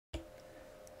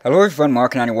Hello everyone,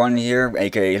 Mark91 here,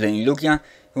 aka Lenny Lukia.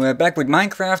 We're back with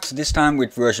Minecraft, this time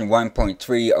with version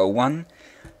 1.301.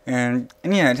 And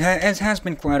yeah, it has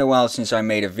been quite a while since I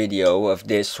made a video of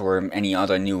this or any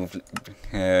other new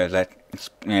Let's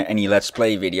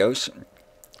Play videos.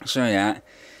 So yeah,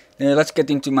 let's get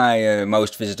into my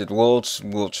most visited worlds,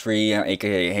 World 3,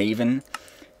 aka Haven.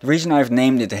 The reason I've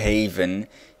named it Haven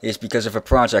is because of a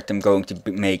project I'm going to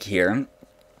make here.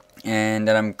 And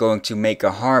that I'm going to make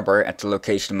a harbor at the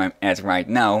location I'm at right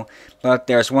now. But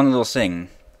there's one little thing.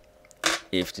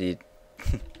 If the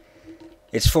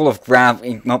it's full of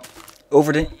gravel.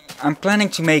 I'm planning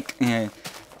to make a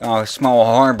small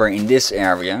harbor in this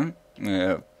area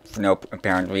for no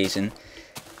apparent reason.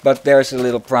 But there's a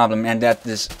little problem, and that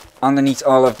is underneath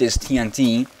all of this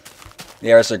TNT,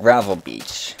 there's a gravel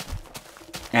beach.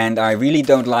 And I really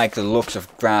don't like the looks of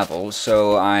gravel,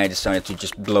 so I decided to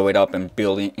just blow it up and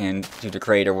build it into the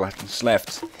crater what's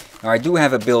left. Now I do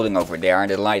have a building over there,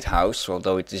 the Lighthouse,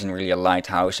 although it isn't really a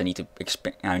lighthouse. I need to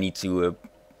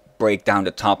break down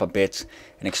the top a bit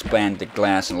and expand the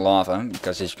glass and lava,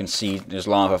 because as you can see, there's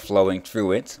lava flowing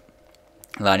through it,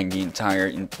 lighting the entire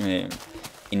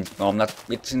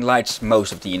it lights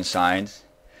most of the inside.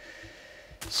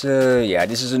 So yeah,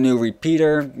 this is a new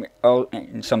repeater,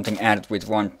 something added with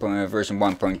version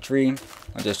 1.3.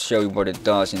 I'll just show you what it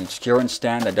does in its current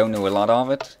stand. I don't know a lot of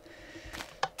it.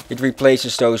 It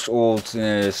replaces those old,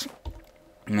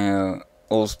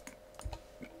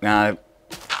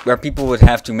 where people would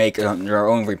have to make their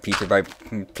own repeater by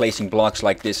placing blocks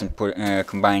like this and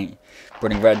putting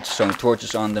redstone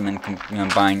torches on them and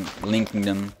linking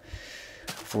them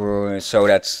so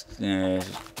that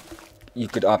you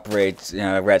could operate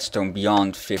redstone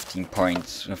beyond 50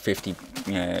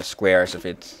 squares of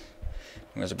it.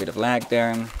 There's a bit of lag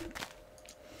there.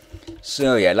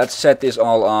 So yeah, let's set this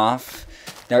all off.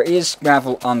 There is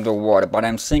gravel underwater, but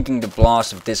I'm thinking the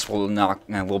blast of this will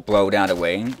blow that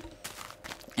away.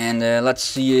 And let's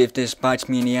see if this bites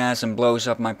me in the ass and blows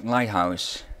up my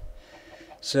lighthouse.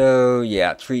 So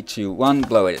yeah, 3, 2, 1,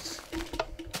 blow it.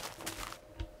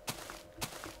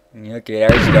 Okay, there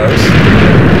it goes.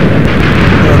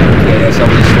 Okay, there's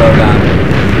somebody slow down.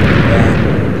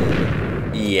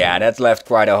 Yeah, that left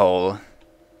quite a hole.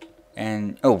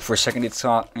 And oh, for a second it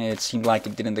seemed like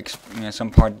it didn't.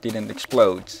 Some part didn't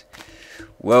explode.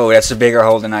 Whoa, that's a bigger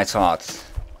hole than I thought.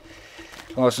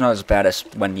 Well, it's not as bad as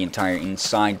when the entire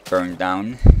inside burned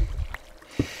down.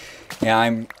 Yeah,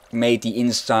 I made the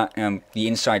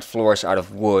inside floors out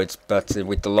of wood, but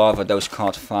with the lava, those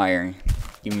caught fire.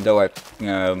 Even though I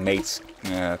made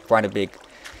quite a big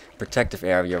protective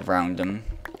area around them,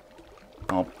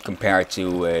 well, compared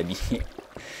to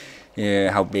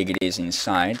how big it is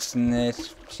inside. And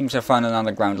it seems I found an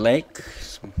underground lake,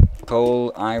 some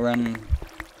coal, iron.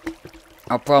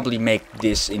 I'll probably make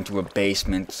this into a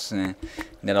basement,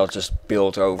 that I'll just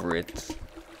build over it.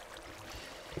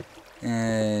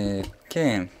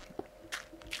 Okay.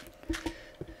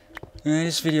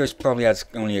 This video is probably at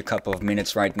only a couple of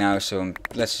minutes right now, so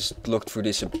let's just look through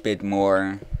this a bit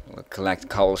more. We'll collect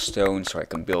cobblestone so I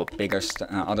can build bigger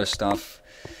other stuff.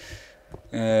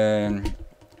 Oh,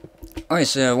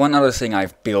 so one other thing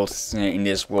I've built in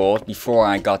this world before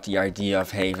I got the idea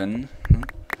of Haven.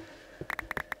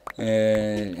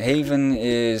 Haven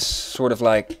is sort of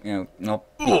like,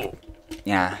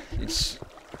 yeah, it's...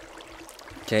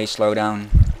 Okay, slow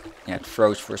down. Yeah, it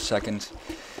froze for a second.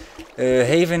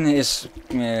 Haven is,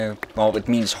 well, it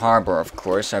means harbor, of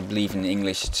course. I believe in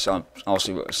English it's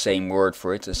also the same word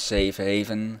for it, a safe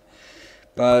haven.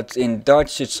 But in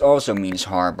Dutch it also means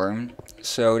harbor,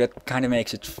 so that kind of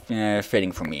makes it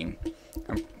fitting for me.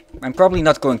 I'm probably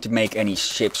not going to make any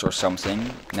ships or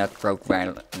something. That broke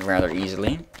rather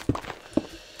easily.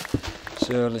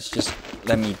 So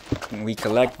let me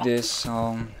recollect this.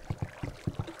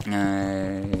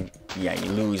 Yeah,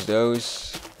 you lose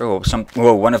those. Oh,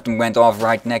 one of them went off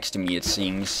right next to me, it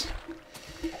seems.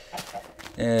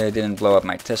 Didn't blow up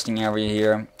my testing area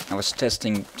here. I was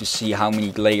testing to see how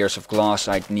many layers of glass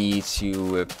I'd need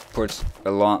to put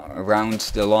around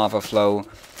the lava flow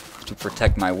to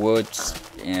protect my wood.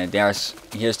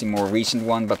 Here's the more recent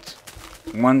one, but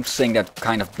one thing that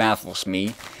kind of baffles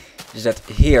me is that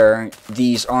here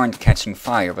these aren't catching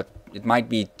fire, but it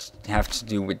might have to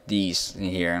do with these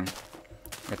here.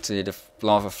 That the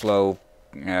lava flow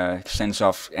sends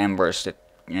off embers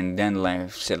and then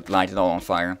light it all on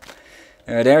fire.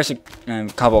 There's a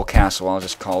cobble castle, I'll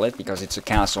just call it, because it's a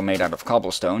castle made out of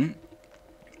cobblestone.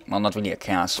 Well, not really a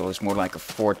castle, it's more like a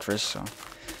fortress. So.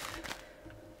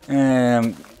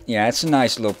 Yeah, it's a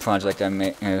nice little project I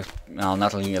made. Well,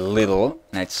 not only a little,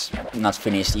 it's not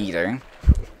finished either.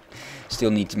 Still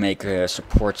need to make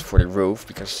supports for the roof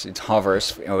because it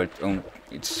hovers.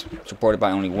 It's supported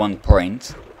by only one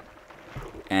point,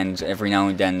 and every now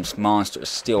and then monsters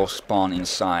still spawn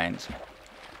inside.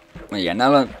 Well, yeah,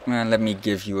 now let me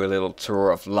give you a little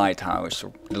tour of Lighthouse,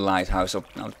 or the Lighthouse.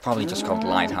 I'll probably just call it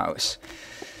Lighthouse.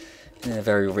 A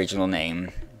very original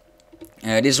name.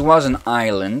 This was an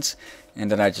island,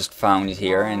 and then I just found it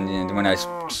here. And when I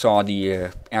saw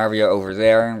the area over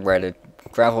there where the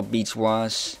gravel beach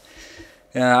was,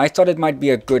 I thought it might be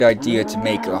a good idea to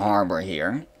make a harbor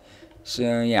here.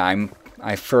 So yeah,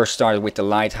 I first started with the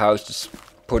lighthouse, just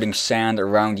putting sand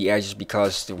around the edges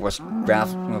because there was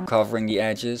gravel covering the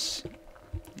edges.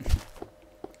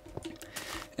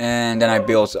 And then I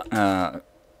built a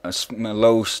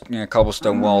low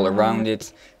cobblestone wall around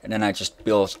it, and then I just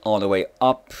built all the way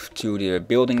up to the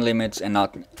building limits, and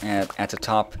not at the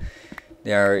top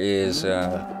there is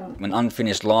an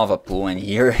unfinished lava pool, and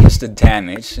here is the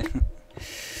damage.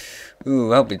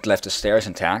 Ooh, I hope it left the stairs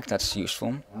intact, that's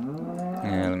useful.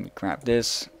 Let me grab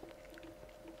this.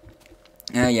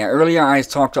 Yeah, earlier I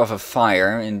talked of a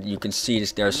fire, and you can see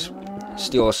this, there's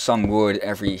still some wood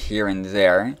every here and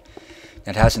there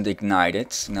that hasn't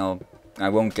ignited. Now, I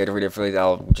won't get rid of it,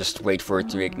 I'll just wait for it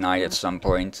to ignite at some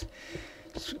point.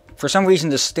 For some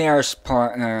reason the stairs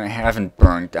haven't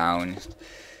burned down,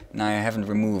 and I haven't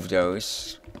removed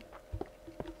those.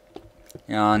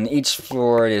 On each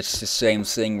floor it's the same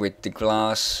thing with the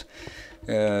glass.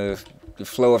 The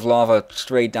flow of lava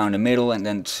straight down the middle, and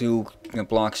then 2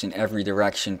 blocks in every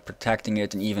direction protecting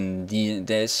it, and even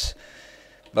this.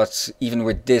 But even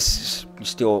with this,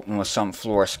 still some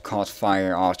floors caught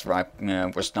fire after I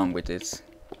was done with it.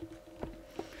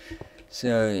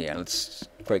 So yeah, let's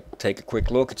take a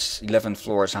quick look. It's 11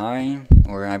 floors high,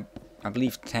 or I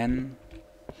believe 10.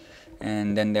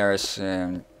 And then there's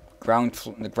the ground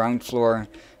floor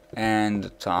and the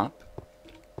top.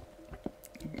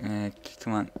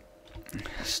 Come on,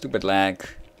 stupid lag.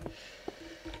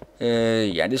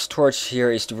 Yeah, this torch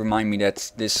here is to remind me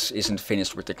that this isn't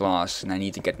finished with the glass, and I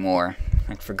need to get more.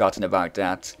 I'd forgotten about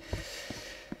that.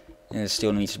 It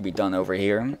still needs to be done over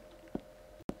here.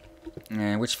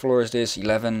 Which floor is this?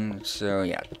 11. So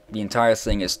yeah, the entire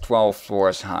thing is 12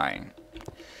 floors high.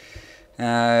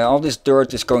 All this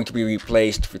dirt is going to be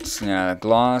replaced with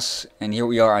glass, and here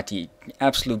we are at the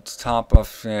absolute top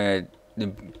of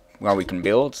where we can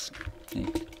build.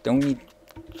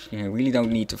 You really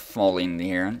don't need to fall in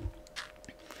here.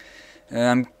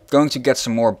 I'm going to get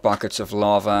some more buckets of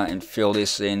lava and fill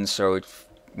this in, so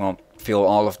fill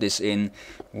all of this in,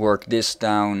 work this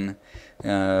down,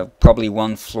 probably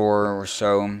 1 floor or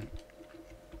so,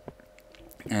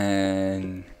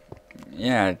 and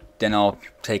yeah, then I'll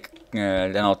take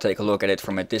a look at it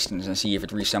from a distance and see if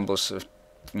it resembles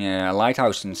a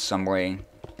lighthouse in some way.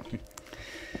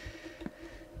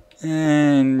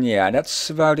 And yeah, that's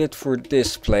about it for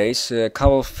this place.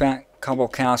 Cobble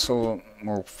Castle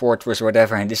or Fortress or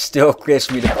whatever, and this still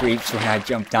gives me the creeps when I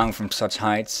jump down from such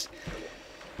heights.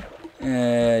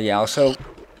 Yeah, also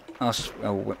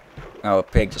a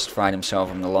pig just fried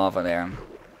himself in the lava there.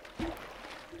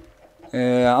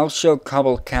 I'll show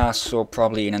Cobble Castle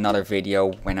probably in another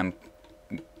video when I'm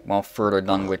further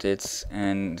done with it.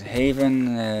 And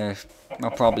Haven,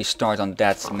 I'll probably start on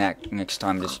that next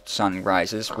time the sun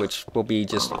rises, which will be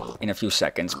just in a few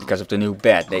seconds because of the new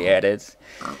bed they added.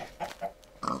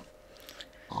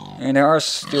 And there are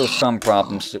still some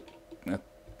problems.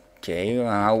 Okay,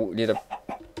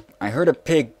 I heard a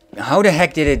pig. How the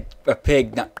heck did a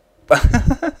pig not...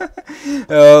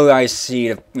 Oh, I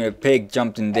see. The pig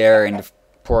jumped in there and the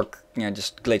pork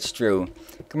just glitched through.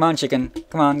 Come on, chicken.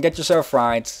 Come on, get yourself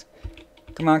fried.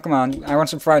 Come on, come on. I want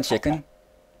some fried chicken.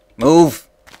 Move!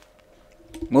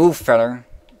 Move, feller.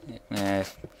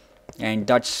 And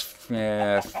Dutch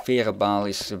verebal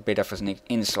is a bit of an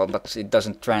insult, but it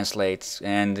doesn't translate,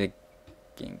 and the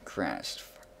game crashed.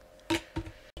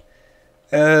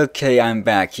 Okay, I'm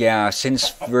back. Yeah, since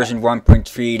version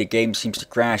 1.3 the game seems to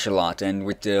crash a lot, and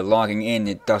with the logging in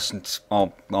it doesn't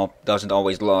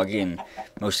always log in.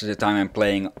 Most of the time I'm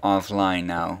playing offline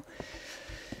now.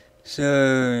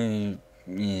 So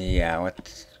yeah,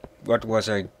 what was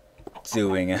I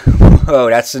doing? Oh,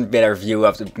 that's a better view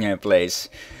of the place.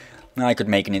 I could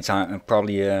make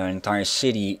probably an entire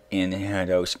city in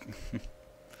those.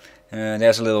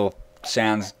 There's a little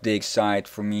sand dig site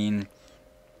for me.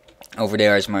 Over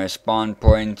there is my spawn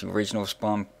point, original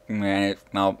spawn.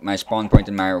 My spawn point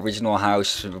in my original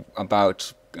house,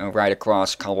 about right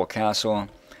across Cobble Castle.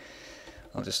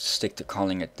 I'll just stick to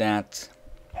calling it that.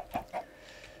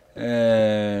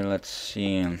 Let's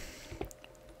see.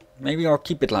 Maybe I'll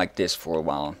keep it like this for a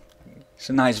while. It's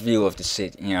a nice view of the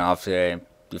city, you know, of the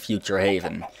future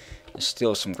haven. There's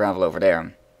still some gravel over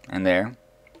there and there.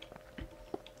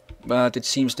 But it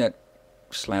seems that...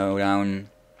 Slow down.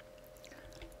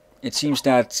 It seems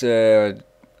that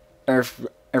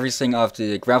everything of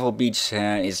the gravel beach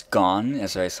is gone,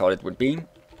 as I thought it would be.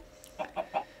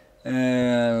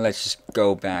 Let's just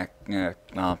go back.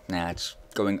 Well, nah, it's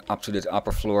going up to the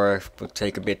upper floor. Will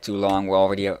take a bit too long. We're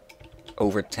already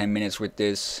over 10 minutes with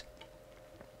this.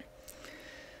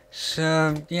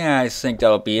 So, yeah, I think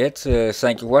that'll be it.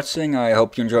 Thank you for watching. I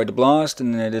hope you enjoyed the blast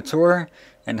and the tour.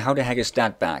 And how the heck is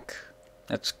that back?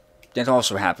 That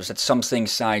also happens, that some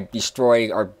things I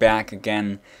destroy are back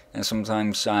again, and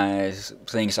sometimes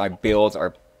things I build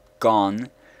are gone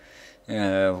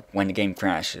when the game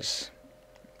crashes.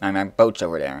 My boat's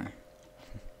over there.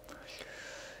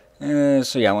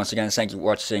 So yeah, once again, thank you for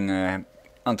watching.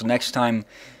 Until next time,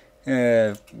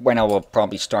 when I will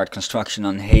probably start construction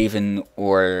on Haven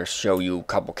or show you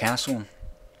Cobble Castle.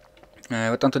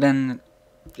 But until then.